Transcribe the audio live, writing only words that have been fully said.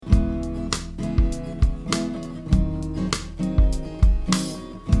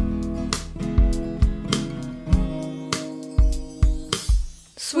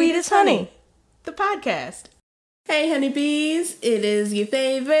Honey, the podcast. Hey, honeybees, it is your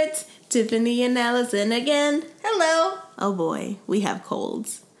favorite, Tiffany and Allison again. Hello. Oh boy, we have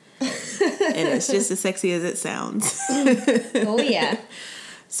colds. And it's just as sexy as it sounds. Oh, yeah.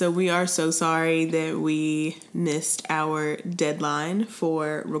 So we are so sorry that we missed our deadline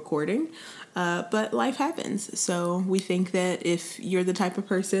for recording. But life happens. So we think that if you're the type of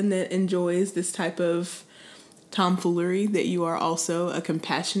person that enjoys this type of tomfoolery, that you are also a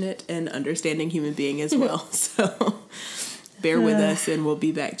compassionate and understanding human being as well. So bear with us and we'll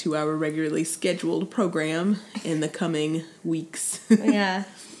be back to our regularly scheduled program in the coming weeks. Yeah.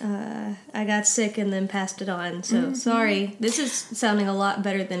 I got sick and then passed it on. So sorry. This is sounding a lot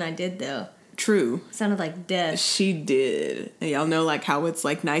better than I did, though. True. Sounded like death. She did. And y'all know like how it's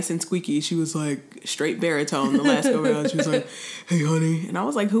like nice and squeaky. She was like straight baritone the last go around. She was like, "Hey honey." And I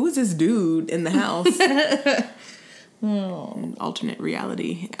was like, who is this dude in the house? Alternate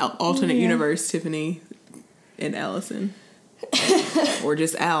reality. Alternate universe, Tiffany and Allison. Or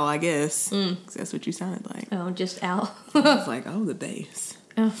just Al, I guess. 'Cause that's what you sounded like. Oh, just Al. I was like, oh, the bass.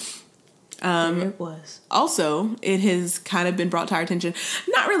 Oh. It was. Also, it has kind of been brought to our attention.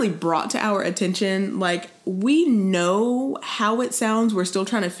 Not really brought to our attention. Like, we know how it sounds. We're still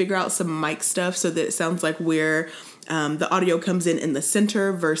trying to figure out some mic stuff so that it sounds like we're, the audio comes in the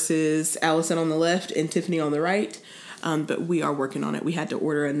center versus Allison on the left and Tiffany on the right. But we are working on it. We had to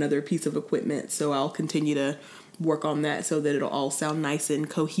order another piece of equipment, so I'll continue to work on that so that it'll all sound nice and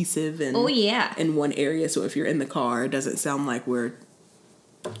cohesive and in one area. So if you're in the car, it doesn't sound like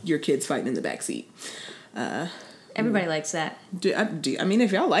your kids fighting in the back seat. Everybody likes that. I mean,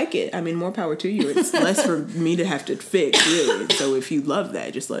 if y'all like it, I mean, more power to you. It's less for me to have to fix, really. So if you love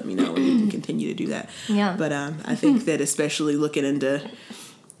that, just let me know and we can continue to do that. Yeah. But I think that especially looking into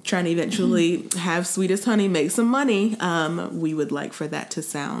trying to eventually have Sweetest Honey make some money, we would like for that to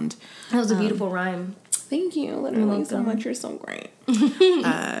sound. That was a beautiful rhyme. Thank you. Literally so much. You're so great.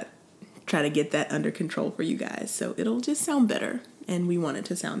 Try to get that under control for you guys. So it'll just sound better. And we want it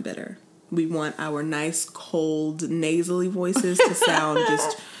to sound better. We want our nice, cold, nasally voices to sound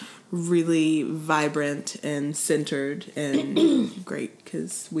just really vibrant and centered and great.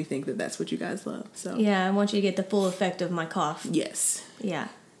 Because we think that that's what you guys love. So Yeah, I want you to get the full effect of my cough. Yes. Yeah.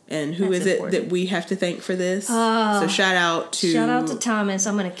 And who is it that we have to thank for this? So shout out to Thomas.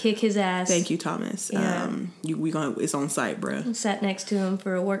 I'm gonna kick his ass. Thank you, Thomas. Yeah. It's on site, bruh. I sat next to him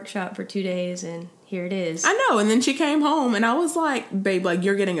for a workshop for 2 days, and here it is. I know. And then she came home, and I was like, "Babe, like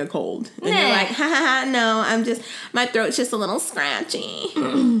you're getting a cold." And you're like, "Ha ha ha! No, my throat's just a little scratchy."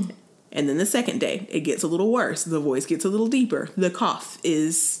 And then the second day, it gets a little worse. The voice gets a little deeper. The cough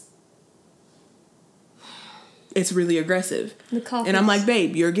it's really aggressive. The cough. And I'm like,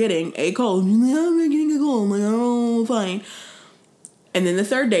 "Babe, you're getting a cold." She's like, "I'm getting a cold." I'm like, "Oh, fine." And then the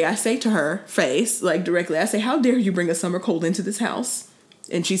third day, I say to her face, like directly, I say, "How dare you bring a summer cold into this house?"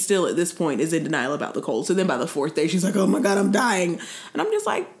 And she still, at this point, is in denial about the cold. So then by the fourth day, she's like, "Oh my God, I'm dying." And I'm just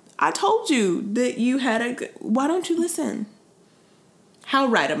like, I told you that you had why don't you listen? How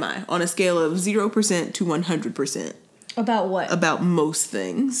right am I on a scale of 0% to 100%? About what? About most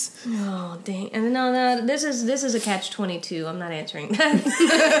things. Oh, dang. And no, this is a catch-22. I'm not answering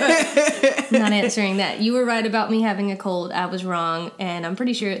that. I'm not answering that. You were right about me having a cold. I was wrong. And I'm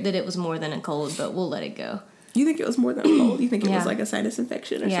pretty sure that it was more than a cold, but we'll let it go. You think it was more than a cold? You think it was like a sinus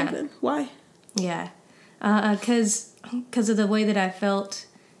infection or something? Why? Yeah. Because of the way that I felt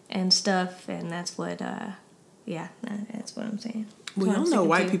and stuff, and that's what, that's what I'm saying. Well, y'all know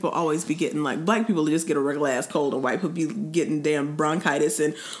white people always be getting, like, black people just get a regular ass cold, and white people be getting damn bronchitis,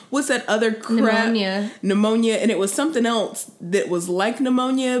 and what's that other crap? Pneumonia, and it was something else that was like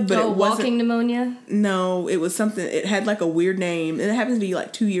pneumonia, but it wasn't. Walking pneumonia? No, it was something, it had like a weird name, and it happened to be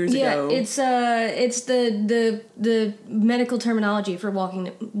like 2 years ago. Yeah, it's the medical terminology for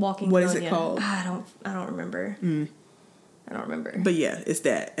walking pneumonia. What is it called? I don't remember. I don't remember. But yeah, it's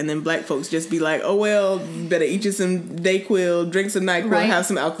that. And then black folks just be like, "Oh well, you better eat you some Dayquil, drink some NyQuil, have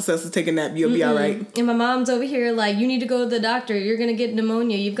some Alka-Seltzer, take a nap, you'll be all right." And my mom's over here like, "You need to go to the doctor. You're gonna get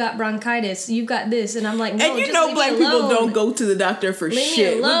pneumonia. You've got bronchitis. You've got this." And I'm like, "No, and you know black people don't go to the doctor for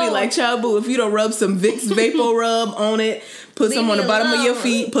shit. We'll be like, "Child boo, if you don't rub some Vicks Vapor Rub on it, put some on the bottom of your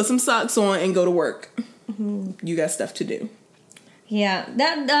feet, put some socks on, and go to work. You got stuff to do." Yeah,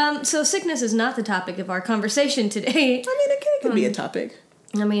 that so sickness is not the topic of our conversation today. I mean, it can be a topic.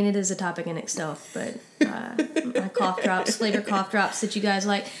 I mean, it is a topic in itself, but my cough drops, flavor cough drops that you guys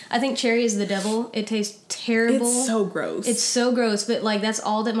like. I think cherry is the devil. It tastes terrible. It's so gross. It's so gross, but like that's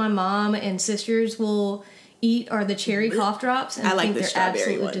all that my mom and sisters will eat are the cherry cough drops. And I like the they're strawberry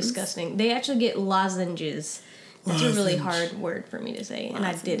absolutely ones. disgusting. They actually get lozenges. That's a really hard word for me to say, and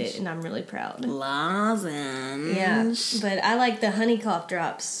I did it, and I'm really proud. Lozenge. Yeah, but I like the honey cough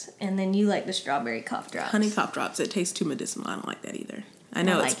drops, and then you like the strawberry cough drops. Honey cough drops. It tastes too medicinal. I don't like that either. I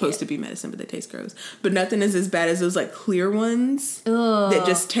know I like it's supposed it. to be medicine, but they taste gross. But nothing is as bad as those like clear ones Ugh. that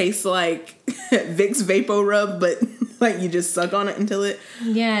just taste like Vicks Vapor Rub, but like you just suck on it until it.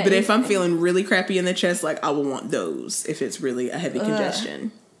 Yeah. But if I'm feeling really crappy in the chest, like I will want those if it's really a heavy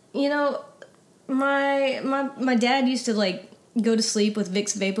congestion. You know, my dad used to like go to sleep with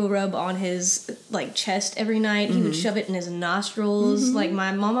Vicks Vapor Rub on his like chest every night. He would shove it in his nostrils. Like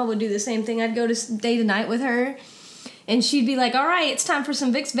my mama would do the same thing. I'd go to stay the night with her, and she'd be like, "All right, it's time for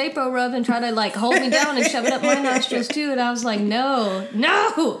some Vicks Vapor Rub," and try to like hold me down and shove it up my nostrils too. And I was like, "No."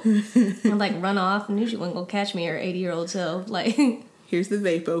 I'd like run off, and knew she wasn't gonna catch me, her 80-year-old self. Like, Here's the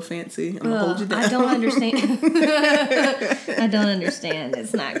Vapo, fancy. I'm gonna hold you down. I don't understand. I don't understand.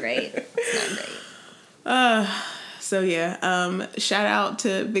 It's not great. It's not great. So yeah, shout out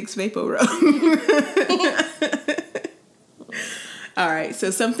to Vicks Vapor Rub. All right, so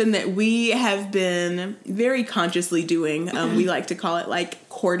something that we have been very consciously doing, we like to call it like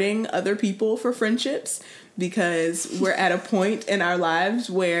courting other people for friendships, because we're at a point in our lives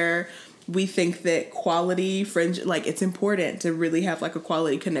where we think that quality friendship, like it's important to really have like a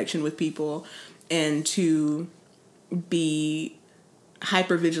quality connection with people and to be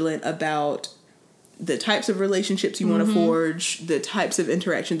hyper vigilant about the types of relationships you want to forge, the types of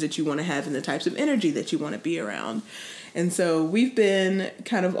interactions that you want to have, and the types of energy that you want to be around. And so we've been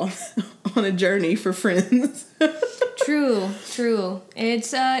kind of on a journey for friends. True.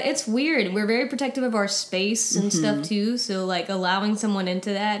 It's weird. We're very protective of our space and stuff too. So like allowing someone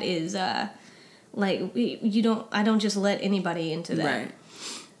into that is like I don't just let anybody into that. Right.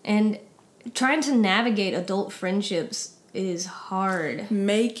 And trying to navigate adult friendships is hard.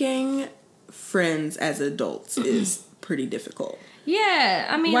 Making friends as adults is pretty difficult. Yeah,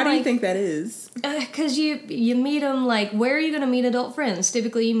 I mean, why do you think that is? Because you meet them, like, where are you going to meet adult friends?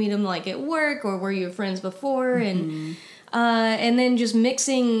 Typically, you meet them, like, at work, or were you friends before? And then just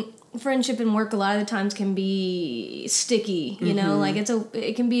mixing friendship and work a lot of the times can be sticky, you know? Like,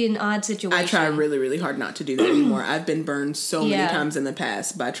 it can be an odd situation. I try really, really hard not to do that anymore. I've been burned so many times in the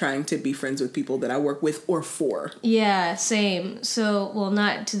past by trying to be friends with people that I work with or for. Yeah, same. So, well,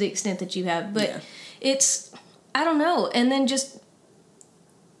 not to the extent that you have, but it's, I don't know. And then just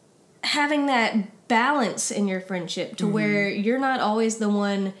having that balance in your friendship to where you're not always the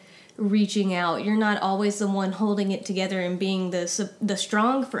one reaching out. You're not always the one holding it together and being the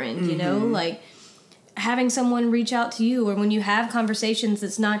strong friend, you know? Like, having someone reach out to you, or when you have conversations,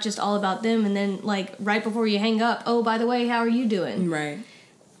 it's not just all about them, and then, like, right before you hang up, oh, by the way, how are you doing? Right.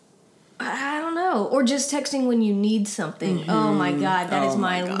 I don't know. Or just texting when you need something. Oh, my God. That is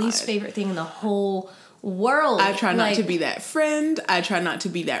my least favorite thing in the whole world. I try not to be that friend. I try not to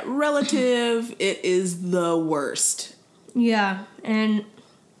be that relative. It is the worst. Yeah. And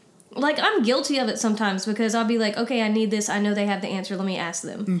like, I'm guilty of it sometimes, because I'll be like, okay, I need this. I know they have the answer. Let me ask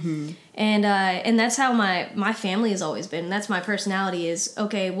them. And that's how my family has always been. That's my personality is,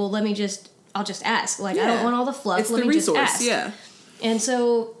 okay, well, I'll just ask. Like, I don't want all the fluff. It's Let the me resource, just ask. yeah. And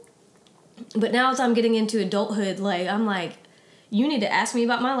so, but now as I'm getting into adulthood, like, I'm like, you need to ask me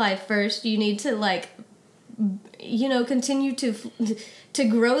about my life first. You need to, like, you know, continue to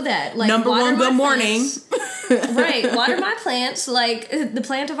grow that. Like, number one, good morning. Right, water my plants, like the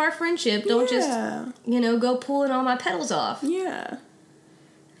plant of our friendship. Don't just, you know, go pulling all my petals off. Yeah.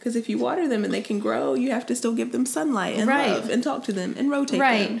 Because if you water them and they can grow, you have to still give them sunlight and love and talk to them and rotate them.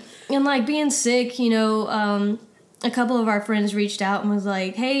 Right. And like being sick, you know, a couple of our friends reached out and was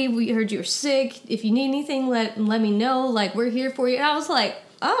like, hey, we heard you were sick. If you need anything, let me know. Like, we're here for you. And I was like,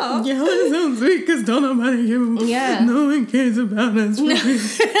 oh. Yeah, that sounds sweet, because don't nobody give a... Yeah. No one cares about us. No.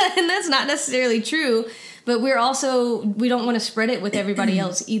 And that's not necessarily true. But we don't want to spread it with everybody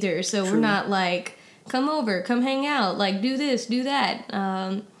else either. So we're not like, come over, come hang out, like, do this, do that.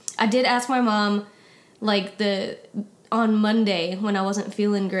 I did ask my mom, like, on Monday when I wasn't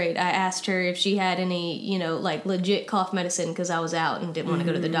feeling great, I asked her if she had any, you know, like, legit cough medicine, because I was out and didn't want to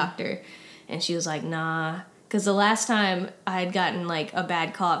go to the doctor. And she was like, nah. Because the last time I had gotten, like, a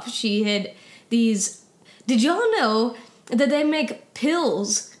bad cough, she had these... Did y'all know that they make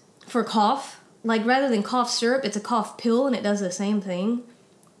pills for cough? Like, rather than cough syrup, it's a cough pill, and it does the same thing.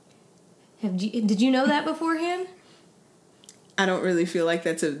 Did you know that beforehand? I don't really feel like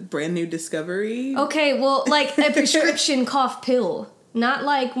that's a brand new discovery. Okay, well, like a prescription cough pill. Not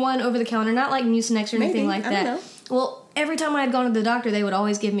like one over the counter, not like Mucinex or anything like that. I don't know. Well, every time I had gone to the doctor, they would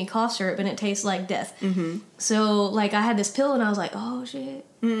always give me cough syrup, and it tastes like death. Mm-hmm. So, like, I had this pill, and I was like, oh, shit.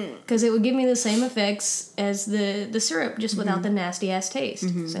 Because it would give me the same effects as the syrup, just without the nasty-ass taste.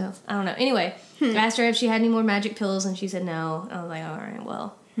 Mm-hmm. So, I don't know. Anyway, I asked her if she had any more magic pills, and she said no. I was like, all right,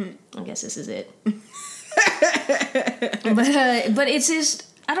 well, I guess this is it. But it's just,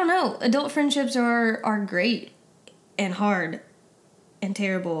 I don't know. Adult friendships are great and hard and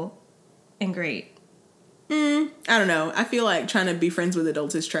terrible and great. I don't know. I feel like trying to be friends with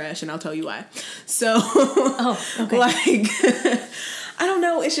adults is trash, and I'll tell you why. So, okay. Like, I don't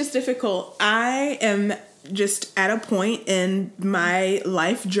know. It's just difficult. I am just at a point in my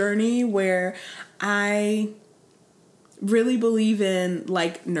life journey where I really believe in,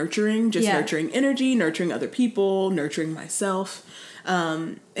 like, nurturing energy, nurturing other people, nurturing myself.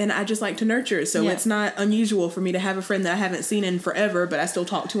 And I just like to nurture. So it's not unusual for me to have a friend that I haven't seen in forever, but I still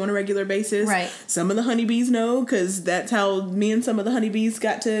talk to on a regular basis. Right. Some of the honeybees know, because that's how me and some of the honeybees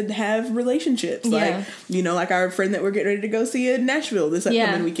got to have relationships. Yeah. Like, you know, like our friend that we're getting ready to go see in Nashville this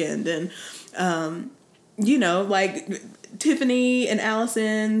upcoming weekend. And, you know, like Tiffany and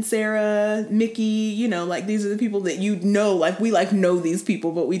Allison, Sarah, Mickey, you know, like these are the people that you know, like we like know these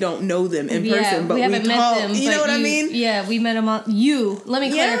people, but we don't know them in person, but we haven't met them. You know what I mean? Yeah, we met them on, let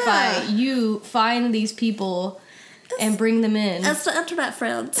me clarify, you find these people and bring them in. As the internet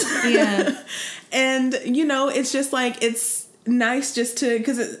friends. Yeah. And, you know, it's just like, it's nice just to,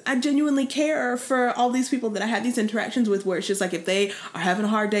 because I genuinely care for all these people that I had these interactions with, where it's just like, if they are having a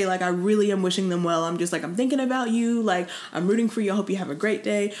hard day, like I really am wishing them well. I'm just like, I'm thinking about you, like I'm rooting for you, I hope you have a great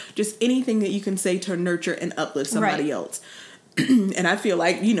day. Just anything that you can say to nurture and uplift somebody else. And I feel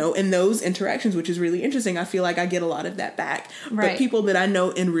like, you know, in those interactions, which is really interesting, I feel like I get a lot of that back. But people that I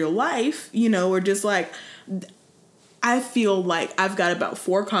know in real life, you know, are just like, I feel like I've got about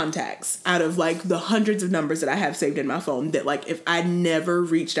 4 contacts out of like the hundreds of numbers that I have saved in my phone that, like, if I never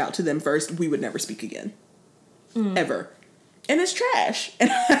reached out to them first, we would never speak again. Ever. And it's trash. And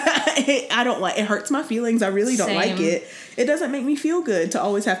I don't like it. Hurts my feelings. I really don't like it. It doesn't make me feel good to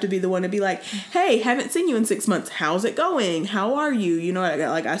always have to be the one to be like, hey, haven't seen you in 6 months. How's it going? How are you? You know,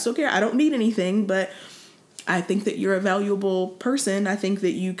 like I still care. I don't need anything, but I think that you're a valuable person. I think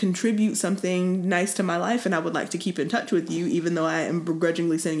that you contribute something nice to my life, and I would like to keep in touch with you, even though I am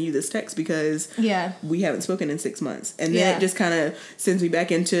begrudgingly sending you this text because we haven't spoken in 6 months. And then it just kind of sends me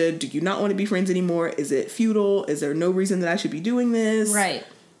back into, do you not want to be friends anymore? Is it futile? Is there no reason that I should be doing this? Right.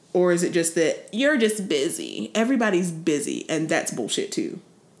 Or is it just that you're just busy? Everybody's busy, and that's bullshit too.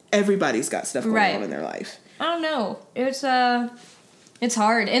 Everybody's got stuff going on in their life. I don't know. It's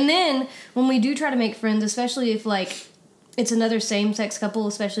hard. And then when we do try to make friends, especially if like it's another same-sex couple,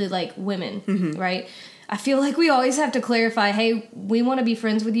 especially like women, right? I feel like we always have to clarify, hey, we want to be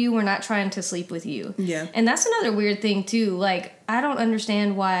friends with you. We're not trying to sleep with you. Yeah. And that's another weird thing too. Like, I don't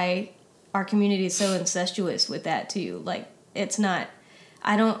understand why our community is so incestuous with that too. Like, it's not,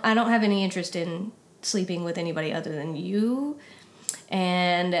 I don't have any interest in sleeping with anybody other than you.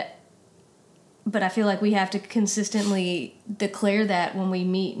 But I feel like we have to consistently declare that when we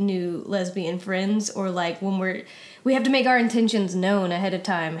meet new lesbian friends, or like when we have to make our intentions known ahead of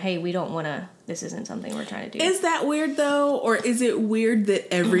time. Hey, we don't want to, this isn't something we're trying to do. Is that weird though? Or is it weird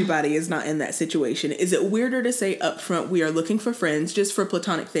that everybody is not in that situation? Is it weirder to say up front, we are looking for friends just for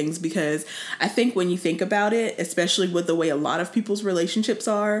platonic things? Because I think when you think about it, especially with the way a lot of people's relationships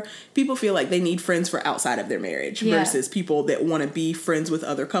are, people feel like they need friends for outside of their marriage versus people that want to be friends with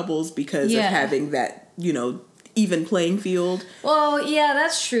other couples because of having that, you know, even playing field. Well, yeah,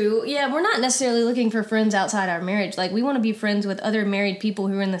 that's true. Yeah, we're not necessarily looking for friends outside our marriage. Like, we want to be friends with other married people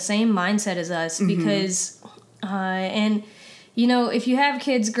who are in the same mindset as us because, and, you know, if you have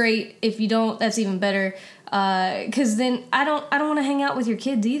kids, great. If you don't, that's even better. Because then I don't want to hang out with your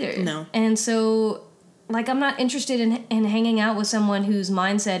kids either. No. And so, like, I'm not interested in hanging out with someone whose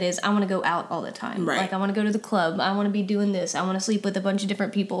mindset is, I want to go out all the time. Right. Like, I want to go to the club. I want to be doing this. I want to sleep with a bunch of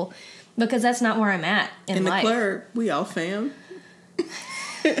different people. Because that's not where I'm at in life. In the club, we all fam.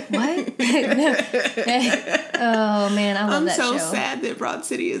 What? Oh, man, I love that show. I'm so sad that Broad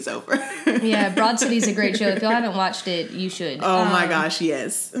City is over. Yeah, Broad City's a great show. If y'all haven't watched it, you should. Oh, my gosh,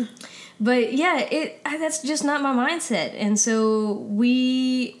 yes. But, yeah, that's just not my mindset. And so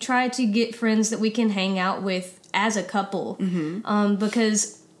we try to get friends that we can hang out with as a couple.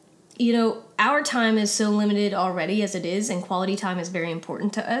 Because, you know, our time is so limited already as it is, and quality time is very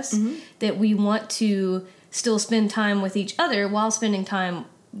important to us, that we want to still spend time with each other while spending time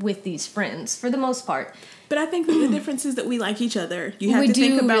with these friends, for the most part. But I think that the difference is that we like each other. You have to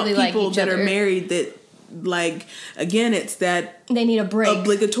think about really people that are married that like, again, it's that they need a break.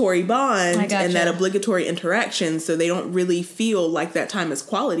 Obligatory bond and that you. obligatory interaction, so they don't really feel like that time is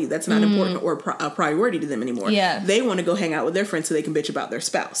quality. That's not important or a priority to them anymore. Yeah. They want to go hang out with their friends so they can bitch about their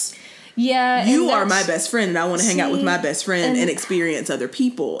spouse. Yeah. You are my best friend, and I want to hang out with my best friend and experience other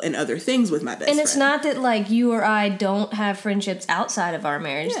people and other things with my best friend. And it's not that, like, you or I don't have friendships outside of our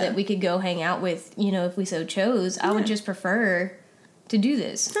marriage that we could go hang out with, you know, if we so chose. I would just prefer to do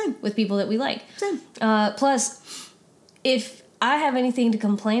this with people that we like. Same. Plus, if I have anything to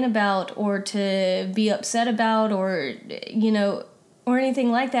complain about or to be upset about or, you know, or anything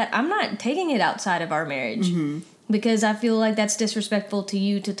like that, I'm not taking it outside of our marriage. Mm-hmm. Because I feel like that's disrespectful to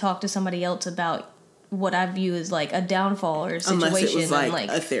you to talk to somebody else about what I view as, like, a downfall or a situation. Unless it was, like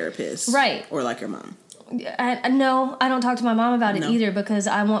a therapist. Right. Or, like, your mom. No, I don't talk to my mom about it either, because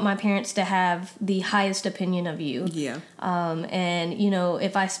I want my parents to have the highest opinion of you. Yeah. And, you know,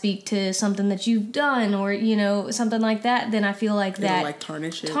 if I speak to something that you've done or, you know, something like that, then I feel like that... like,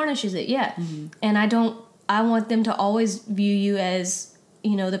 tarnish it. Tarnishes it, yeah. Mm-hmm. And I want them to always view you as...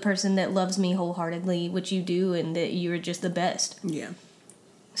 you know, the person that loves me wholeheartedly, which you do, and that you're just the best. Yeah.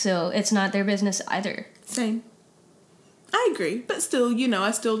 So it's not their business either. Same. I agree. But still, you know, I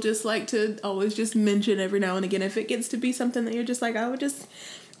still just like to always just mention every now and again if it gets to be something that you're just like,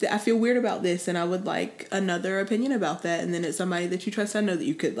 I feel weird about this and I would like another opinion about that. And then it's somebody that you trust. I know that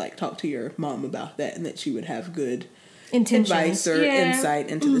you could, like, talk to your mom about that and that she would have good... advice or insight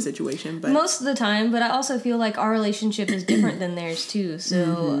into the situation, but most of the time. But I also feel like our relationship is different than theirs too.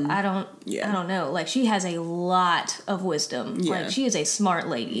 So I don't know. Like, she has a lot of wisdom. Yeah. Like, she is a smart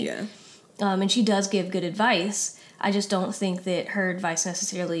lady. Yeah. And she does give good advice. I just don't think that her advice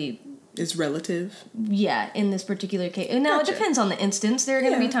necessarily is relative. Yeah, in this particular case. Now, It depends on the instance. There are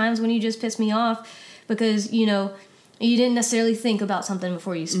going to be times when you just piss me off because, you know, you didn't necessarily think about something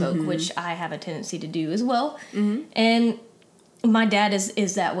before you spoke, which I have a tendency to do as well. Mm-hmm. And my dad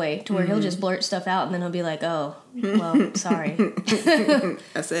is that way, to where he'll just blurt stuff out and then he'll be like, oh, well, sorry.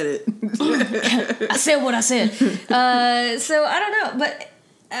 I said it. I said what I said. So I don't know, but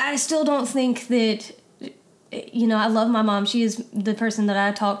I still don't think that... You know, I love my mom. She is the person that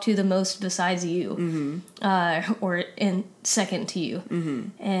I talk to the most besides you, or second to you.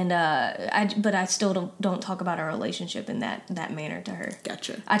 Mm-hmm. And but I still don't talk about our relationship in that manner to her.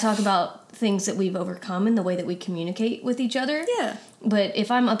 Gotcha. I talk about things that we've overcome and the way that we communicate with each other. Yeah. But if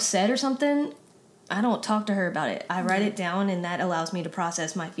I'm upset or something, I don't talk to her about it. I write it down, and that allows me to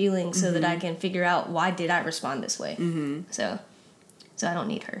process my feelings so that I can figure out why did I respond this way. Mm-hmm. So I don't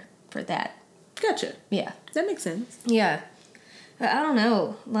need her for that. Gotcha. Yeah. That makes sense. Yeah. But I don't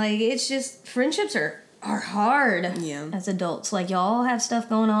know. Like, it's just, friendships are hard as adults. Like, y'all have stuff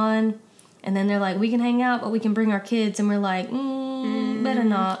going on, and then they're like, we can hang out, but we can bring our kids, and we're like, better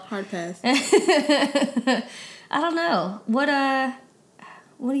not. Hard pass. I don't know. What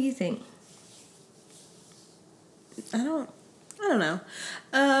do you think? I don't know.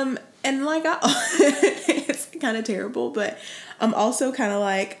 And, like, it's kind of terrible, but I'm also kind of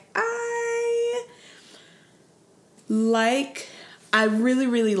like, I really,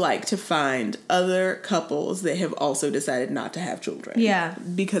 really like to find other couples that have also decided not to have children. Yeah.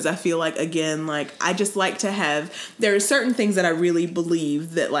 Because I feel like, again, like, I just like to have, there are certain things that I really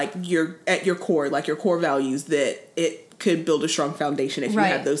believe that, like, you're at your core, like, your core values, that it could build a strong foundation if you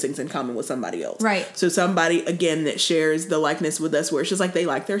have those things in common with somebody else. Right. So somebody, again, that shares the likeness with us, where it's just like they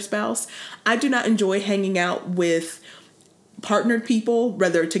like their spouse. I do not enjoy hanging out with partnered people,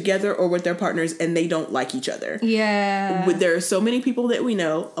 whether together or with their partners, and they don't like each other. Yeah. There are so many people that we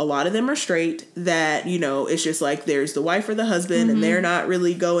know, a lot of them are straight, that, you know, it's just like there's the wife or the husband, and they're not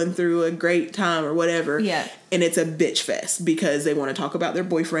really going through a great time or whatever. Yeah. And it's a bitch fest because they want to talk about their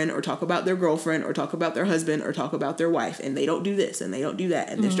boyfriend or talk about their girlfriend or talk about their husband or talk about their wife, and they don't do this and they don't do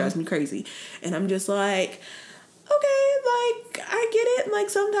that, and this drives me crazy. And I'm just like, okay, like, I get it. Like,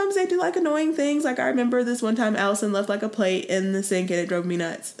 sometimes they do, like, annoying things. Like, I remember this one time Allison left, like, a plate in the sink and it drove me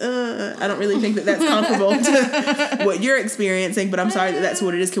nuts. I don't really think that that's comparable to what you're experiencing, but I'm sorry that that's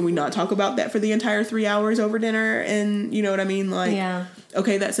what it is. Can we not talk about that for the entire 3 hours over dinner? And, you know what I mean? Like,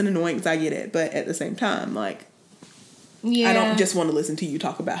 okay, that's an annoyance. I get it. But at the same time, like, I don't just want to listen to you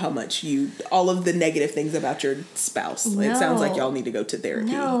talk about how much all of the negative things about your spouse. No. It sounds like y'all need to go to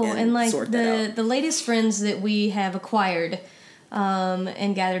therapy and like sort that out. The latest friends that we have acquired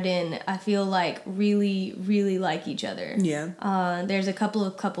and gathered in, I feel like really, really like each other. Yeah. There's a couple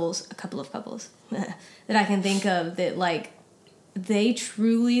of couples that I can think of that, like, they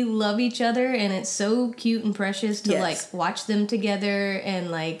truly love each other, and it's so cute and precious to like watch them together and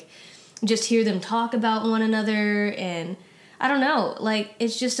like just hear them talk about one another. And I don't know, like,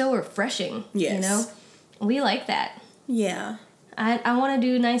 it's just so refreshing. Yes. You know? we like that. Yeah. I want to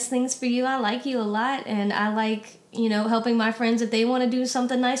do nice things for you. I like you a lot, and I like, helping my friends. If they want to do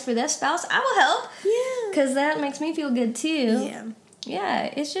something nice for their spouse, I will help. Yeah. Because that makes me feel good, too. Yeah.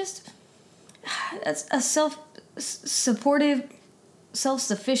 Yeah, it's just that's a supportive,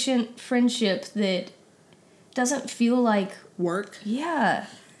 self-sufficient friendship that doesn't feel like work. Yeah.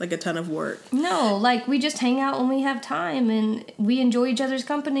 Like a ton of work. No, like we just hang out when we have time and we enjoy each other's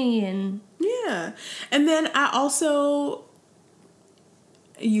company and... Yeah. And then I also...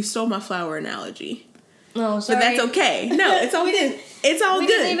 You stole my flower analogy. Oh, sorry. But that's okay. No, it's all good. It's all good. We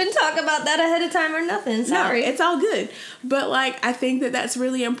didn't even talk about that ahead of time or nothing. Sorry. No, it's all good. But, like, I think that that's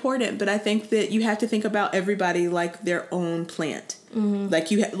really important. But I think that you have to think about everybody like their own plant. Mm-hmm.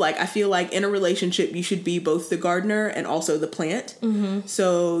 Like, I feel like in a relationship, you should be both the gardener and also the plant. Mm-hmm.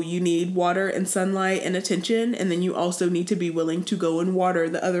 So you need water and sunlight and attention. And then you also need to be willing to go and water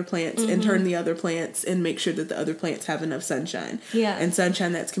the other plants and turn the other plants and make sure that the other plants have enough sunshine. Yeah. And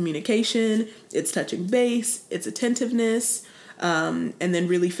sunshine, that's communication. It's touching base. It's attentiveness. And then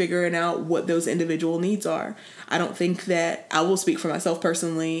really figuring out what those individual needs are. I don't think that, I will speak for myself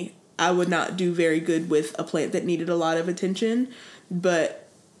personally, I would not do very good with a plant that needed a lot of attention, but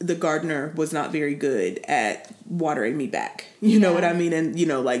the gardener was not very good at watering me back. You know what I mean? And,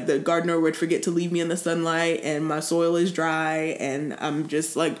 like the gardener would forget to leave me in the sunlight and my soil is dry and I'm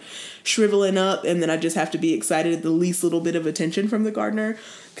just like shriveling up, and then I just have to be excited at the least little bit of attention from the gardener.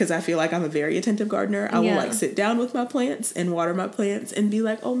 Because I feel like I'm a very attentive gardener. I will like sit down with my plants and water my plants and be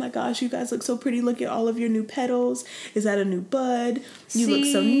like, oh my gosh, you guys look so pretty. Look at all of your new petals. Is that a new bud? You look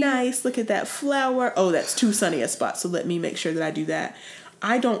so nice. Look at that flower. Oh, that's too sunny a spot. So let me make sure that I do that.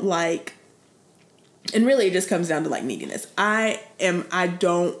 I don't like, and really it just comes down to like neediness. I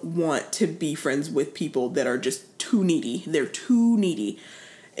don't want to be friends with people that are just too needy. They're too needy.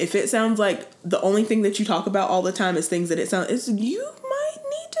 If it sounds like the only thing that you talk about all the time is things that you might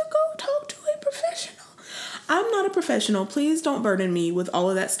need to go talk to a professional. I'm not a professional. Please don't burden me with all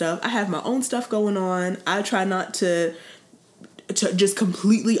of that stuff. I have my own stuff going on. I try not to just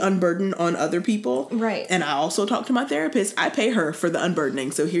completely unburden on other people. Right. And I also talk to my therapist. I pay her for the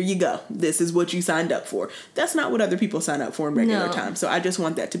unburdening. So here you go. This is what you signed up for. That's not what other people sign up for in regular time. So I just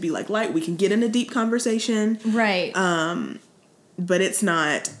want that to be like light. We can get in a deep conversation. Right. But it's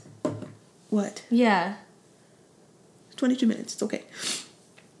not... What? Yeah. 22 minutes. It's okay.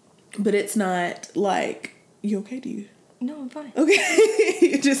 But it's not like... You okay, do you? No, I'm fine. Okay.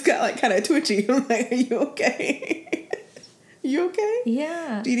 You just got like kind of twitchy. I'm like, are you okay? You okay?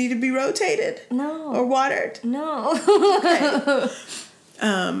 Yeah. Do you need to be rotated? No. Or watered? No. Okay.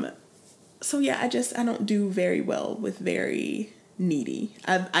 So yeah, I don't do very well with very needy.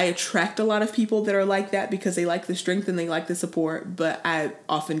 I attract a lot of people that are like that because they like the strength and they like the support, but I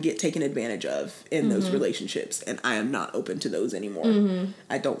often get taken advantage of in those relationships, and I am not open to those anymore.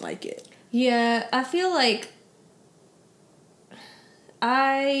 I don't like it. Yeah, I feel like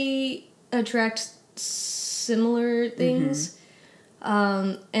I attract similar things.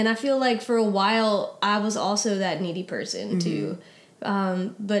 And I feel like for a while I was also that needy person too.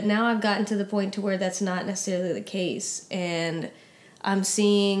 But now I've gotten to the point to where that's not necessarily the case, and I'm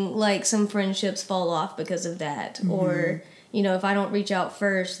seeing like some friendships fall off because of that. Or, if I don't reach out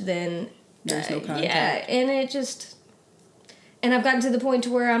first, then there's no contact. Yeah, and I've gotten to the point to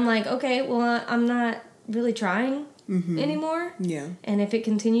where I'm like, okay, well, I'm not really trying anymore. Yeah. And if it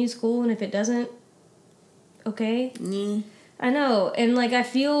continues, cool, and if it doesn't, okay. I know, and like I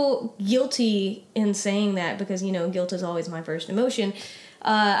feel guilty in saying that because, guilt is always my first emotion.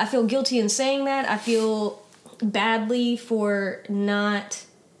 I feel guilty in saying that. I feel badly for not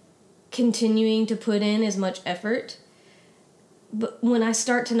continuing to put in as much effort. But when I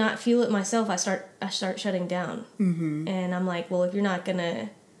start to not feel it myself, I start shutting down. And I'm like, well, if you're not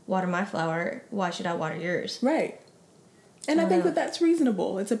gonna water my flower, why should I water yours? Right. And I think that that's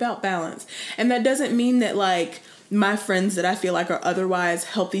reasonable. It's about balance. And that doesn't mean that like my friends that I feel like are otherwise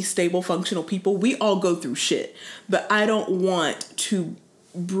healthy, stable, functional people, we all go through shit. But I don't want to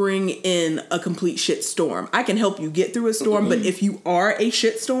bring in a complete shit storm. I can help you get through a storm, but if you are a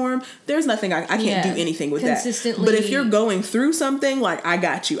shit storm, there's nothing I can't do anything with that. But if you're going through something, like I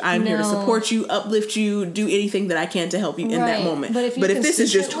got you. I'm here to support you, uplift you, do anything that I can to help you in that moment. But if this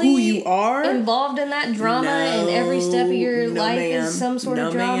is just who you are, involved in that drama and every step of your life is some sort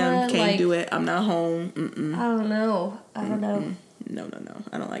of drama, can't do it. I'm not home. I don't know. No.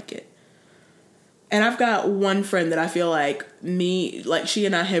 I don't like it. And I've got one friend that I feel like she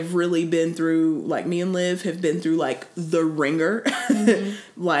and I have really been through, like me and Liv have been through like the ringer.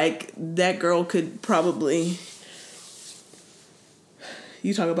 Like that girl could probably,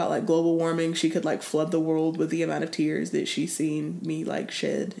 you talk about like global warming, she could like flood the world with the amount of tears that she's seen me like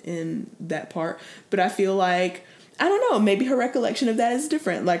shed in that part. But I feel like, I don't know, maybe her recollection of that is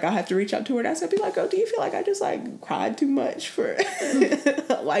different. Like, I'll have to reach out to her and ask her, be like, oh, do you feel like I just like cried too much for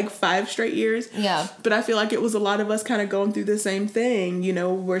like 5 straight years? Yeah. But I feel like it was a lot of us kind of going through the same thing, you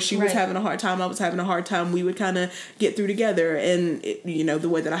know, where she was having a hard time, I was having a hard time, we would kind of get through together. And, you know, the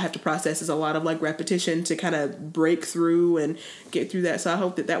way that I have to process is a lot of like repetition to kind of break through and get through that. So I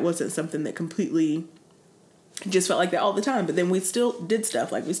hope that that wasn't something that completely just felt like that all the time. But then we still did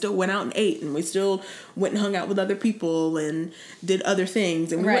stuff. Like, we still went out and ate, and we still went and hung out with other people and did other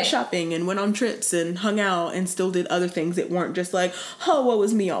things, and we went shopping and went on trips and hung out and still did other things that weren't just like, oh, what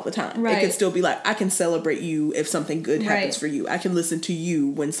was me all the time. It could still be like, I can celebrate you if something good happens for you. I can listen to you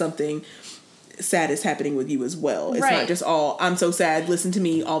when something sad is happening with you as well. It's not just all, I'm so sad, listen to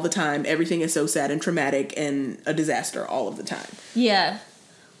me all the time. Everything is so sad and traumatic and a disaster all of the time. Yeah.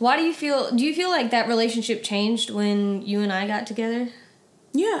 Why do you feel like that relationship changed when you and I got together?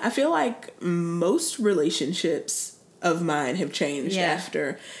 Yeah, I feel like most relationships of mine have changed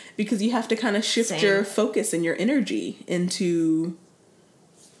after, because you have to kind of shift your focus and your energy into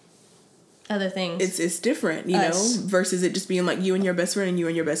other things. It's different, you know, versus it just being like you and your best friend, and you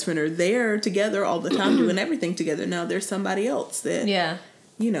and your best friend are there together all the time doing everything together. Now there's somebody else that,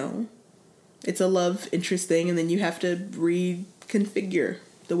 you know, it's a love interest thing, and then you have to reconfigure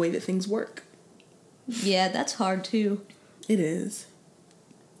the way that things work. Yeah, that's hard too. It is.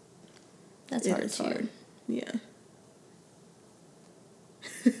 That's hard too. Hard. Yeah.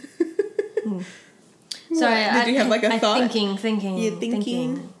 Sorry, did you have like a thought? Thinking. You're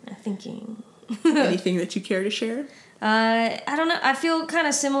thinking. Anything that you care to share? I don't know. I feel kind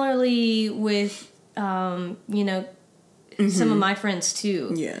of similarly with, you know, some of my friends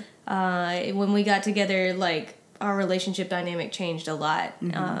too. Yeah. When we got together, like, our relationship dynamic changed a lot.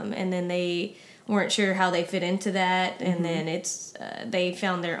 And then they weren't sure how they fit into that. And then they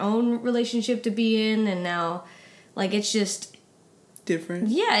found their own relationship to be in. And now, like, it's just different.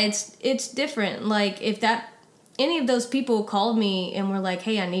 Yeah, it's different. Like, if any of those people called me and were like,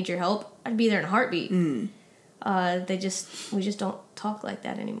 hey, I need your help, I'd be there in a heartbeat. We just don't talk like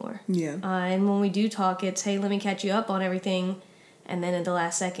that anymore. Yeah. And when we do talk, it's, hey, let me catch you up on everything. And then at the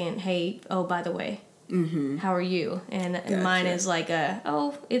last second, hey, oh, by the way, how are you? And mine is like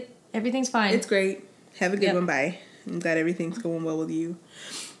everything's fine. It's great. Have a good one. Bye. I'm glad everything's going well with you.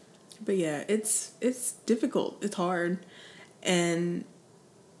 But yeah, it's difficult. It's hard. And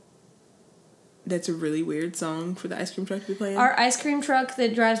that's a really weird song for the ice cream truck to be playing. Our ice cream truck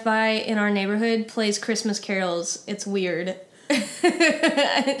that drives by in our neighborhood plays Christmas carols. It's weird.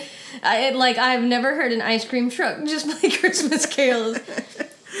 I've never heard an ice cream truck just play Christmas carols.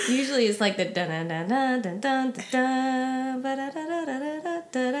 Usually it's like the da da da da da da da da da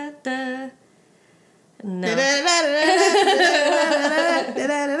da da da. No.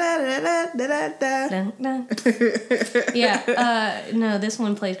 Yeah. No, this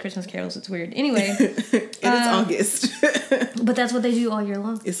one plays Christmas carols. It's weird. Anyway. And it's August. But that's what they do all year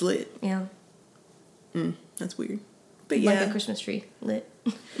long. It's lit. Yeah. That's weird. But yeah. Like a Christmas tree. Lit.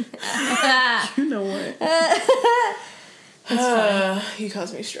 You know what? You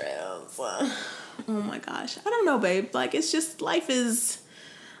cause me stress. Oh my gosh. I don't know, babe. Like, it's just, life is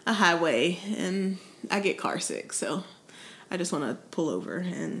a highway, and I get car sick, so I just want to pull over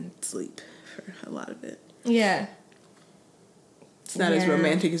and sleep for a lot of it. Yeah. It's not as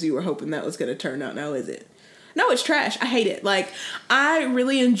romantic as you were hoping that was going to turn out now, is it? No, it's trash. I hate it. Like, I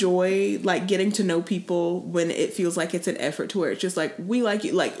really enjoy, like, getting to know people when it feels like it's an effort to where it's just like, we like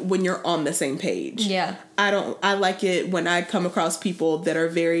you, like, when you're on the same page. Yeah. I like it when I come across people that are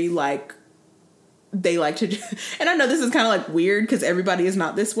very, like, they like to, and I know this is kind of, like, weird because everybody is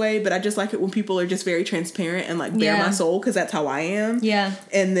not this way, but I just like it when people are just very transparent and, like, bare my soul, because that's how I am. Yeah.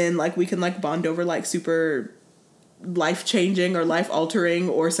 And then, like, we can, like, bond over, like, super life-changing or life-altering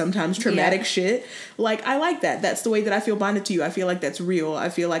or sometimes traumatic shit. Like, I like that. That's the way that I feel bonded to you. I feel like that's real. I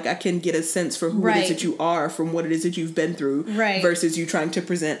feel like I can get a sense for who it is that you are from what it is that you've been through versus you trying to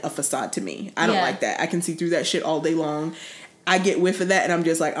present a facade to me. I don't like that. I can see through that shit all day long. I get whiff of that and I'm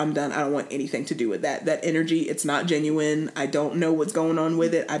just like, I'm done. I don't want anything to do with that. That energy, it's not genuine. I don't know what's going on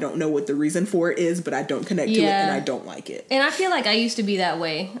with it. I don't know what the reason for it is, but I don't connect to it and I don't like it. And I feel like I used to be that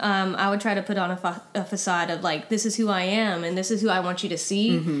way. I would try to put on a facade of like, this is who I am and this is who I want you to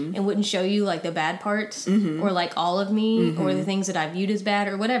see, and wouldn't show you like the bad parts or like all of me or the things that I viewed as bad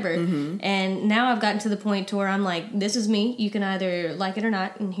or whatever. And now I've gotten to the point to where I'm like, this is me. You can either like it or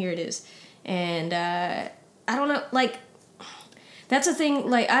not, and here it is. And I don't know, like, That's the thing,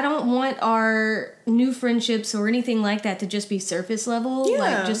 like, I don't want our new friendships or anything like that to just be surface level. Yeah.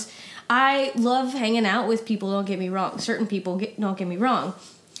 Like, just, I love hanging out with people, don't get me wrong. Certain people, don't get me wrong.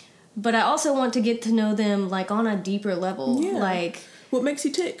 But I also want to get to know them, like, on a deeper level. Yeah. Like, what makes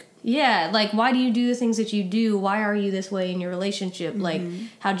you tick? Yeah, like, why do you do the things that you do? Why are you this way in your relationship? Like,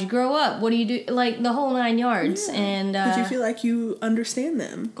 how'd you grow up? What do you do? Like, the whole 9 yards. Yeah. And, did you feel like you understand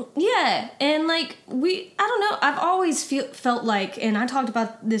them? Yeah, and, like, I don't know, I've always felt like, and I talked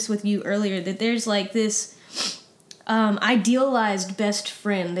about this with you earlier, that there's, like, this idealized best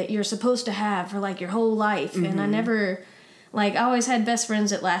friend that you're supposed to have for, like, your whole life. And I never... Like, I always had best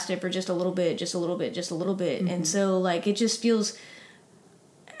friends that lasted for just a little bit, just a little bit, just a little bit. And so, like, it just feels...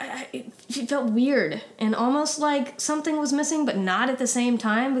 It felt weird and almost like something was missing, but not at the same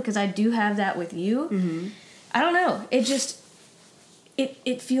time, because I do have that with you. I don't know. It just...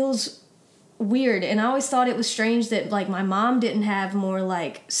 It feels weird. And I always thought it was strange that, like, my mom didn't have more,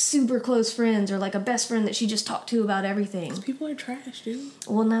 like, super close friends or, like, a best friend that she just talked to about everything. People are trash, dude.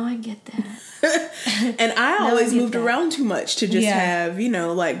 Well, now I get that. And I always moved around too much to just have, you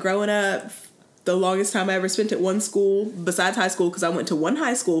know, like, growing up, the longest time I ever spent at one school, besides high school, because I went to one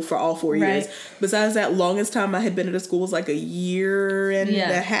high school for all 4 years. Besides that, longest time I had been at a school was, like, a year and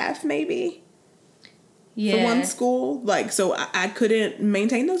a half, maybe. For one school. Like, so I couldn't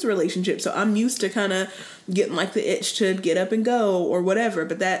maintain those relationships. So I'm used to kind of getting, like, the itch to get up and go or whatever.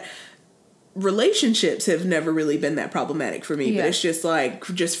 But that relationships have never really been that problematic for me. But it's just, like,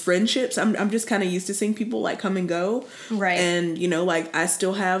 just friendships. I'm just kind of used to seeing people, like, come and go. Right. And, you know, like, I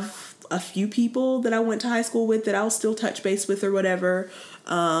still have a few people that I went to high school with that I'll still touch base with or whatever.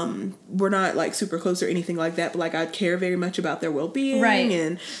 We're not, like, super close or anything like that, but, like, I care very much about their well-being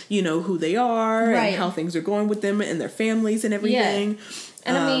and, you know, who they are and how things are going with them and their families and everything.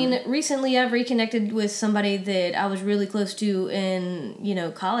 And I mean, recently I've reconnected with somebody that I was really close to in, you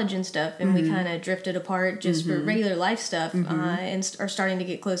know, college and stuff, and we kind of drifted apart just for regular life stuff, and are starting to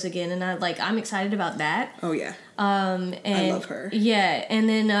get close again, and I'm excited about that. Oh, yeah. And I love her. Yeah, and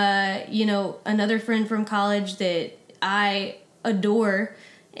then, you know, another friend from college that I adore,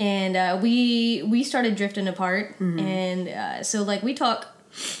 and we started drifting apart, and so, like, we talk,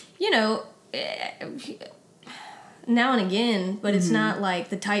 you know, now and again, but it's not like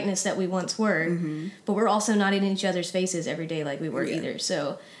the tightness that we once were, but we're also not in each other's faces every day like we were either.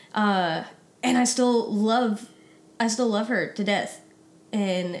 So, and I still love her to death,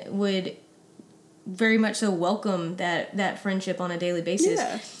 and would very much so welcome that friendship on a daily basis.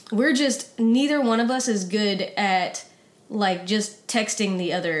 Yeah. We're just, neither one of us is good at, like, just texting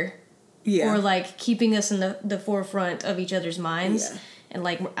the other, or, like, keeping us in the forefront of each other's minds. And,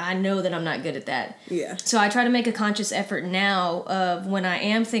 like, I know that I'm not good at that. Yeah. So I try to make a conscious effort now of when I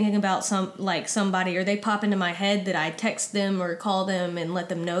am thinking about somebody, or they pop into my head, that I text them or call them and let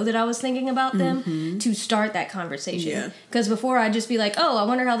them know that I was thinking about them, to start that conversation. Yeah. Because before I'd just be like, oh, I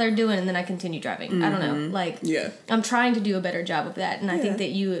wonder how they're doing, and then I continue driving. I don't know. Like, I'm trying to do a better job of that, and I think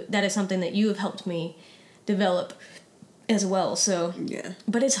that is something that you have helped me develop as well. So,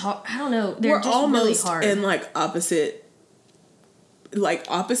 but it's hard. I don't know. They're just really hard. In, like, opposite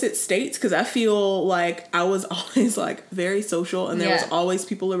states, because I feel like I was always, like, very social, and there was always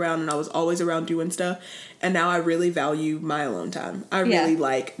people around, and I was always around doing stuff, and now I really value my alone time. I really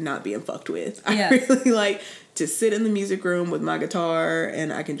like not being fucked with. I really like to sit in the music room with my guitar,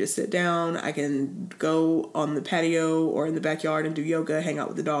 and I can just sit down. I can go on the patio or in the backyard and do yoga, hang out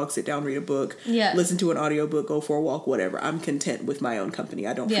with the dog, sit down, read a book, listen to an audiobook, go for a walk, whatever. I'm content with my own company.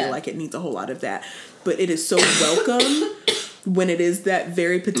 I don't feel like it needs a whole lot of that. But it is so welcome when it is that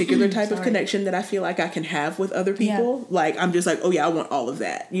very particular type of connection that I feel like I can have with other people. Like, I'm just like, oh yeah, I want all of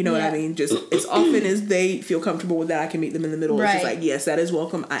that. You know what I mean? Just as often as they feel comfortable with that, I can meet them in the middle. It's just like, yes, that is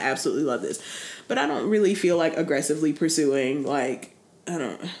welcome. I absolutely love this. But I don't really feel like aggressively pursuing, like, I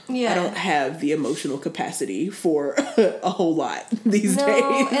don't have the emotional capacity for a whole lot these days.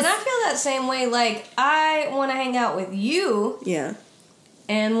 And I feel that same way. Like, I want to hang out with you. Yeah.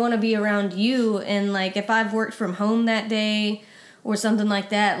 And want to be around you, and, like, if I've worked from home that day or something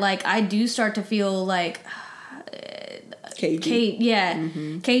like that, like, I do start to feel like caged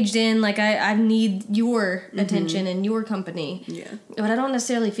in. Like, I need your attention and your company. Yeah, but I don't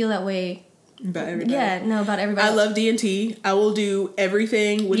necessarily feel that way about everybody. Yeah, no, about everybody. I love D&T. I will do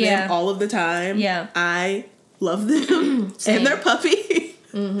everything with them all of the time. Yeah, I love them and their puppy.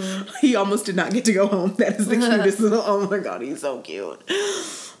 He almost did not get to go home. That is the cutest little. Oh my god, he's so cute.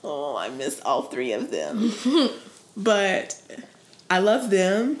 Oh, I miss all three of them. But I love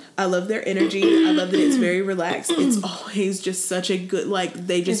them. I love their energy. I love that it's very relaxed. It's always just such a good, like,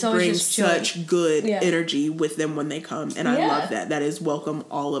 they just bring such good energy with them when they come. And I love that. That is welcome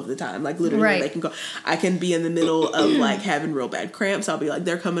all of the time. Like, literally, they can go. I can be in the middle of, like, having real bad cramps. I'll be like,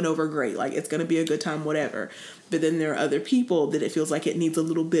 they're coming over great. Like, it's going to be a good time, whatever. But then there are other people that it feels like it needs a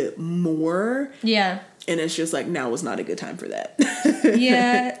little bit more. Yeah. And it's just like, now is not a good time for that.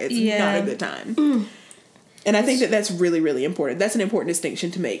 Yeah. It's not a good time. And I think that that's really, really important. That's an important distinction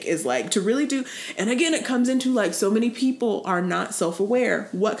to make, is like to really do. And again, it comes into like so many people are not self-aware.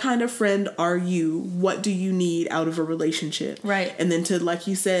 What kind of friend are you? What do you need out of a relationship? Right. And then to, like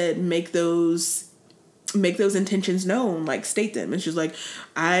you said, make those intentions known, like state them. It's just like,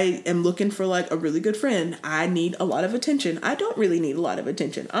 I am looking for like a really good friend. I need a lot of attention. I don't really need a lot of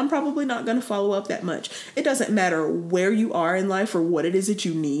attention. I'm probably not going to follow up that much. It doesn't matter where you are in life or what it is that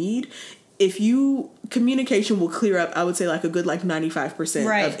you need. If communication will clear up, I would say like a good like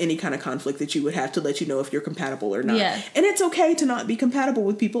 95% of any kind of conflict that you would have to let you know if you're compatible or not. Yeah. And it's okay to not be compatible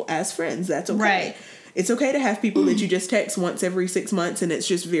with people as friends. That's okay. Right. It's okay to have people that you just text once every 6 months and it's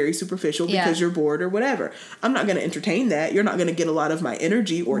just very superficial because you're bored or whatever. I'm not going to entertain that. You're not going to get a lot of my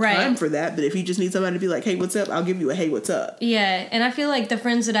energy or time for that. But if you just need somebody to be like, hey, what's up? I'll give you a hey, what's up? Yeah. And I feel like the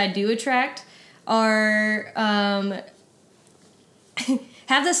friends that I do attract are...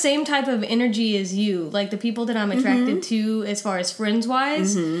 have the same type of energy as you. Like the people that I'm attracted to as far as friends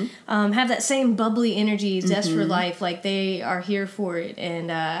wise have that same bubbly energy, zest for life. Like they are here for it.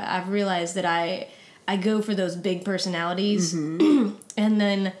 And I've realized that I go for those big personalities.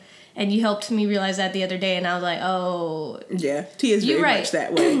 And you helped me realize that the other day, and I was like, oh. Yeah, T is very much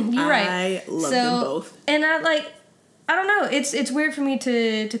that way. You're right. I love them both. And I don't know. It's weird for me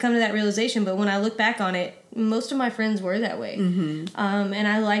to come to that realization, but when I look back on it, most of my friends were that way. And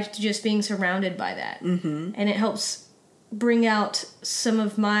I liked just being surrounded by that. And it helps bring out some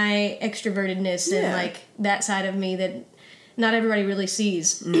of my extrovertedness and like that side of me that not everybody really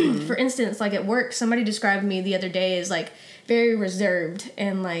sees. For instance, like at work, somebody described me the other day as like very reserved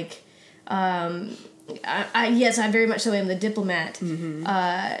and like, I very much so am the diplomat.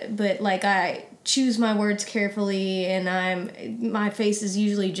 But like I choose my words carefully, and my face is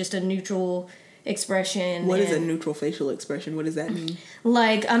usually just a neutral expression. What is a neutral facial expression? What does that mean?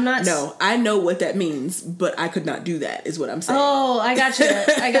 Like, I'm not... No, I know what that means, but I could not do that, is what I'm saying. Oh, I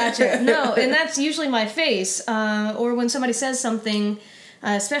gotcha. No, and that's usually my face. Or when somebody says something,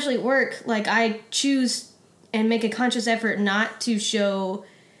 especially at work, like, I choose and make a conscious effort not to show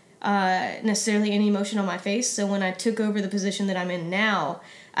necessarily any emotion on my face. So when I took over the position that I'm in now,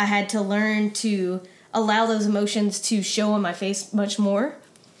 I had to learn to allow those emotions to show on my face much more.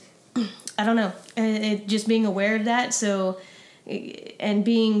 I don't know. It just being aware of that. So, and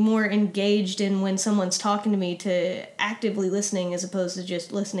being more engaged in when someone's talking to me, to actively listening as opposed to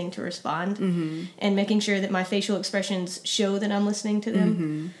just listening to respond, and making sure that my facial expressions show that I'm listening to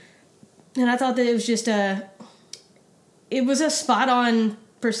them. And I thought that it was just it was a spot on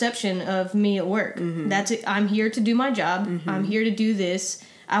perception of me at work. That's it. I'm here to do my job. I'm here to do this.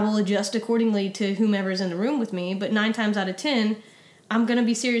 I will adjust accordingly to whomever's in the room with me. But 9 times out of 10, I'm going to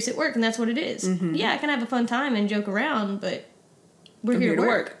be serious at work, and that's what it is. Yeah, I can have a fun time and joke around, but I'm here to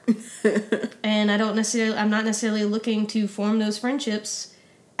work. And I'm not necessarily looking to form those friendships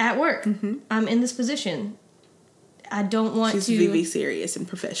at work. I'm in this position. I don't want to... She's very serious and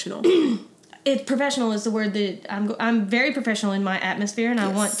professional. Professional is the word that I'm very professional in my atmosphere, and I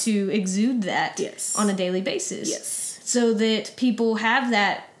want to exude that on a daily basis. So that people have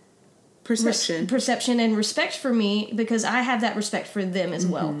that perception and respect for me, because I have that respect for them as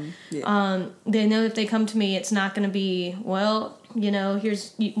well. They know if they come to me, it's not going to be, well,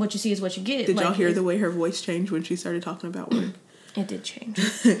 here's what you see is what you get. Did y'all hear the way her voice changed when she started talking about work? It did change.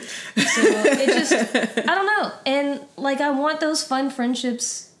 So it just, I don't know. And like, I want those fun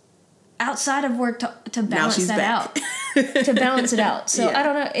friendships outside of work to balance that out. To balance it out. So I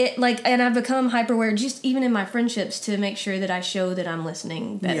don't know. And I've become hyper aware just even in my friendships to make sure that I show that I'm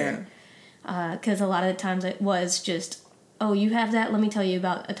listening better. Because a lot of the times it was just, oh, you have that? Let me tell you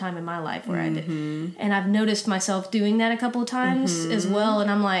about a time in my life where I did. And I've noticed myself doing that a couple of times as well.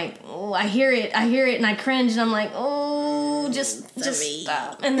 And I'm like, oh, I hear it, and I cringe, and I'm like, oh, just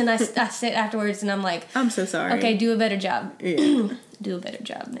stop. And then I sit afterwards, and I'm like, I'm so sorry. Okay, do a better job. Do a better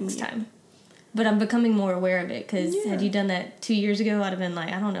job next time. But I'm becoming more aware of it, because had you done that 2 years ago, I'd have been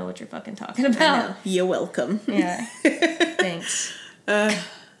like, I don't know what you're fucking talking about. I know. You're welcome. Yeah. Thanks.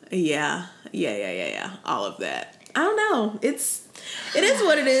 Yeah. All of that. I don't know. It is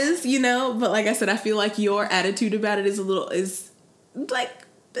what it is, but like I said, I feel like your attitude about it is like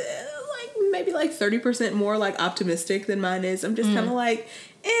maybe like 30% more like optimistic than mine is. I'm just kind of like,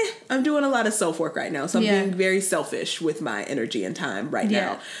 I'm doing a lot of self-work right now. So I'm being very selfish with my energy and time right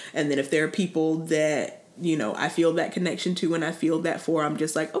now. And then if there are people that, you know, I feel that connection to and I feel that for, I'm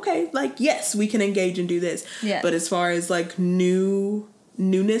just like, okay, like, yes, we can engage and do this. Yeah. But as far as like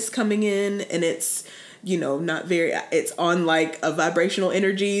newness coming in, and it's, you know, not very, it's on like a vibrational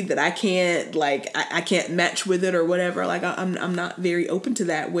energy that I can't like, I can't match with it or whatever. Like I'm not very open to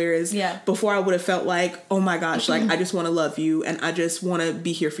that. Whereas before I would have felt like, oh my gosh, like I just want to love you and I just want to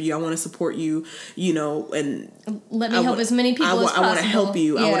be here for you. I want to support you, you know, and let me help as many people as possible. I want to help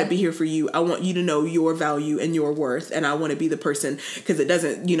you. I want to be here for you. I want you to know your value and your worth. And I want to be the person, because it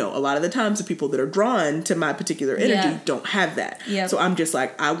doesn't, you know, a lot of the times the people that are drawn to my particular energy don't have that. So I'm just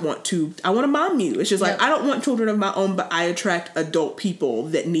like, I want to mom you. It's just like, I don't want children of my own, but I attract adult people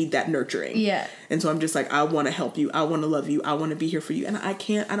that need that nurturing. And so I'm just like, I want to help you. I want to love you. I want to be here for you. And I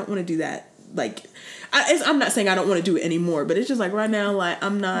don't want to do that. Like, I'm not saying I don't want to do it anymore, but it's just like right now, like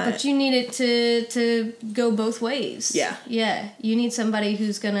I'm not. But you need it to go both ways. Yeah. You need somebody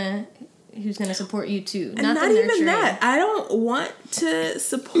who's gonna support you too. And not even that. I don't want to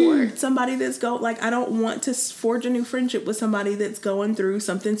support somebody that's I don't want to forge a new friendship with somebody that's going through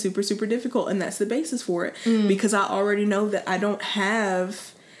something super, super difficult, and that's the basis for it. Because I already know that I don't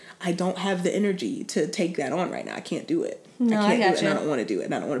have the energy to take that on right now. I can't do it. No, I can't do it, and I don't want to do it,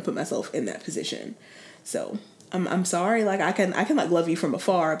 and I don't want to put myself in that position. So I'm sorry. Like I can like love you from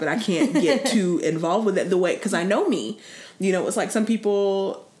afar, but I can't get too involved with it the way, because I know me. You know, it's like some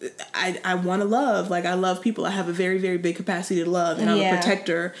people. I want to love. Like I love people. I have a very, very big capacity to love, and I'm a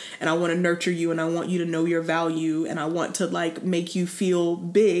protector, and I want to nurture you, and I want you to know your value, and I want to like make you feel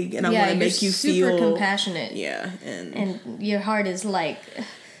big, and I want to make you feel super compassionate. And your heart is like.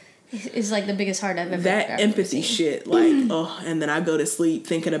 It's like the biggest heart I've ever that empathy shit, like and then I go to sleep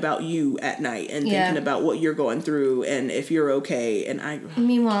thinking about you at night and thinking about what you're going through and if you're okay. And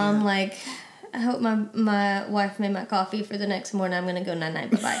meanwhile I'm like, I hope my wife made my coffee for the next morning. I'm gonna go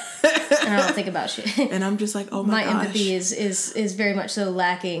night, bye-bye. And I don't think about shit. And I'm just like, oh my gosh. My empathy is very much so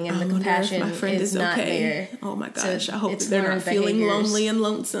lacking, and the compassion is not there. Oh my gosh. So I hope that they're not feeling lonely and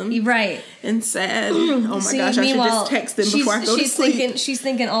lonesome. Right. And sad. Oh my gosh, I should just text them before I go to sleep. She's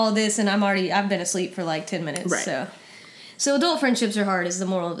thinking all of this, and I've been asleep for like 10 minutes. Right. So adult friendships are hard is the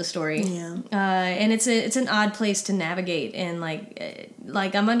moral of the story. Yeah. And it's an odd place to navigate, and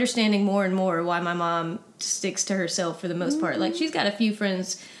like I'm understanding more and more why my mom sticks to herself for the most part. Like she's got a few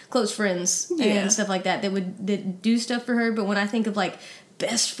friends, close friends and stuff like that that do stuff for her, but when I think of like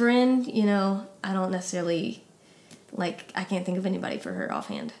best friend, you know, I don't necessarily I can't think of anybody for her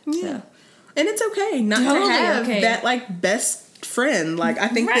offhand. Yeah. So. And it's okay not to have that like best friend. Like I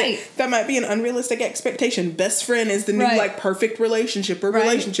think that might be an unrealistic expectation. Best friend is the new like perfect relationship or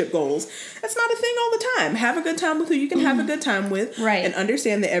relationship goals. That's not a thing all the time. Have a good time with who you can have a good time with, and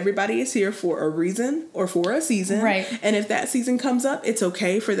understand that everybody is here for a reason or for a season, and if that season comes up, it's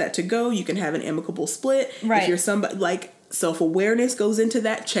okay for that to go. You can have an amicable split. If you're somebody like self-awareness goes into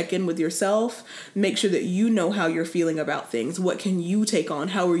that. Check in with yourself. Make sure that you know how you're feeling about things. What can you take on?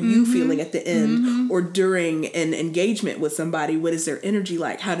 How are you feeling at the end or during an engagement with somebody? What is their energy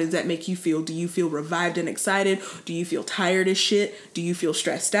like? How does that make you feel? Do you feel revived and excited? Do you feel tired as shit? Do you feel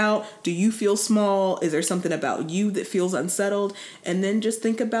stressed out? Do you feel small? Is there something about you that feels unsettled? And then just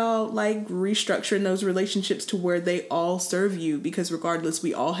think about like restructuring those relationships to where they all serve you, because regardless,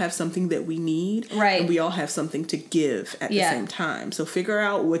 we all have something that we need, and we all have something to give at the same time. So figure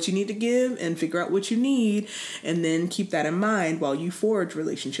out what you need to give and figure out what you need, and then keep that in mind while you forge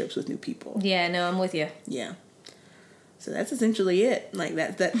relationships with new people. Yeah, no, I'm with you. Yeah. So that's essentially it. Like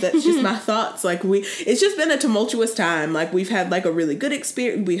that's just my thoughts. Like it's just been a tumultuous time. Like we've had like a really good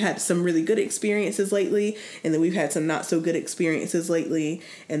experience. We've had some really good experiences lately, and then we've had some not so good experiences lately,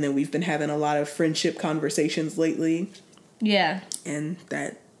 and then we've been having a lot of friendship conversations lately. Yeah. And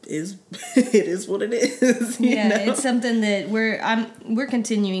that is it is what it is. You know? It's something that we're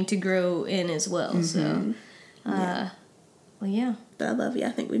continuing to grow in as well. So well, yeah. But I love you. I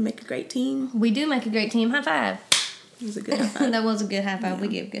think we make a great team. We do make a great team. High five. It was a good high five. That was a good high five. Yeah. We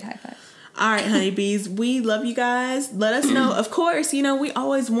gave a good high five. All right, honeybees, we love you guys. Let us know. Of course, you know, we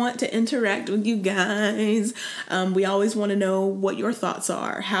always want to interact with you guys. We always want to know what your thoughts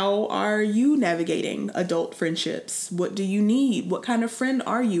are. How are you navigating adult friendships? What do you need? What kind of friend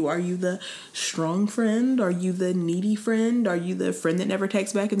are you? Are you the strong friend? Are you the needy friend? Are you the friend that never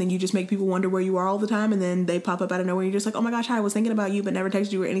texts back and then you just make people wonder where you are all the time, and then they pop up out of nowhere and you're just like, oh my gosh, hi, I was thinking about you but never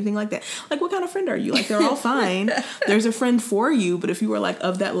texted you or anything like that. Like, what kind of friend are you? Like, they're all fine. There's a friend for you, but if you were like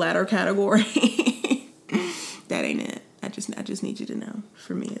of that latter category, that ain't it. I just need need you to know.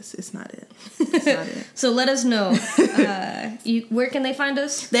 For me, it's not it. It's not it. So let us know. Where can they find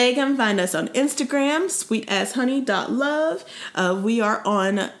us? They can find us on Instagram, sweetashoney.love. We are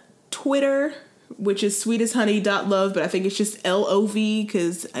on Twitter, which is sweetashoney.love, but I think it's just LOV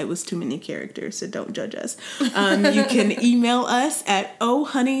because it was too many characters, so don't judge us. You can email us at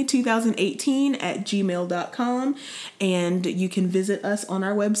ohoney2018@gmail.com, and you can visit us on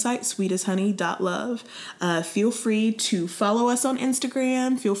our website, sweetashoney.love. Feel free to follow us on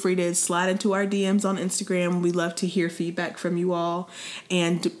Instagram. Feel free to slide into our DMs on Instagram. We love to hear feedback from you all.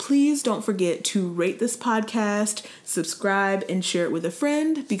 And please don't forget to rate this podcast, subscribe, and share it with a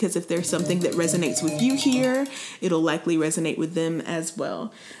friend, because if there's something that resonates with you here, it'll likely resonate with them as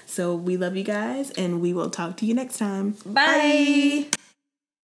well. So we love you guys, and we will talk to you next time. Bye.